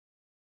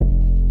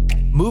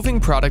Moving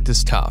product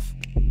is tough,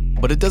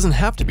 but it doesn't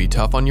have to be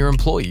tough on your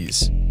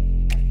employees.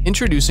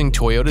 Introducing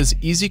Toyota's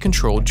EZ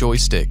Control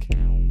Joystick,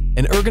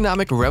 an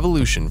ergonomic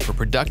revolution for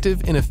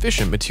productive and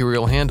efficient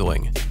material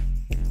handling.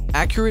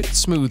 Accurate,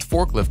 smooth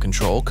forklift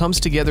control comes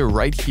together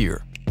right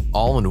here,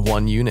 all in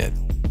one unit.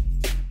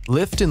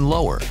 Lift and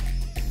lower,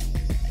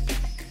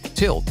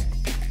 tilt,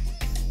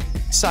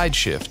 side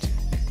shift,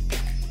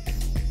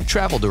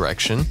 travel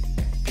direction,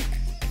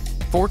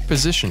 fork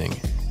positioning,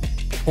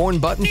 horn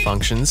button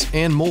functions,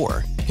 and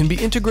more can be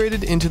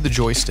integrated into the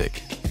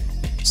joystick.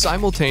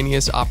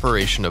 Simultaneous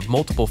operation of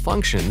multiple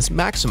functions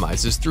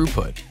maximizes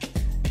throughput.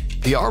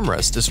 The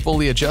armrest is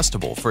fully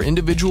adjustable for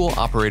individual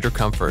operator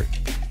comfort,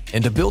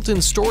 and a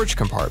built-in storage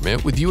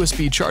compartment with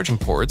USB charging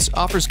ports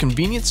offers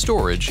convenient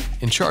storage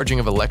and charging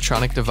of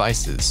electronic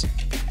devices.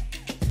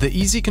 The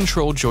EZ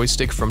Control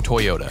Joystick from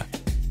Toyota,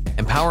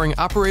 empowering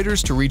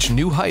operators to reach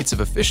new heights of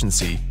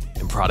efficiency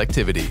and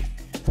productivity.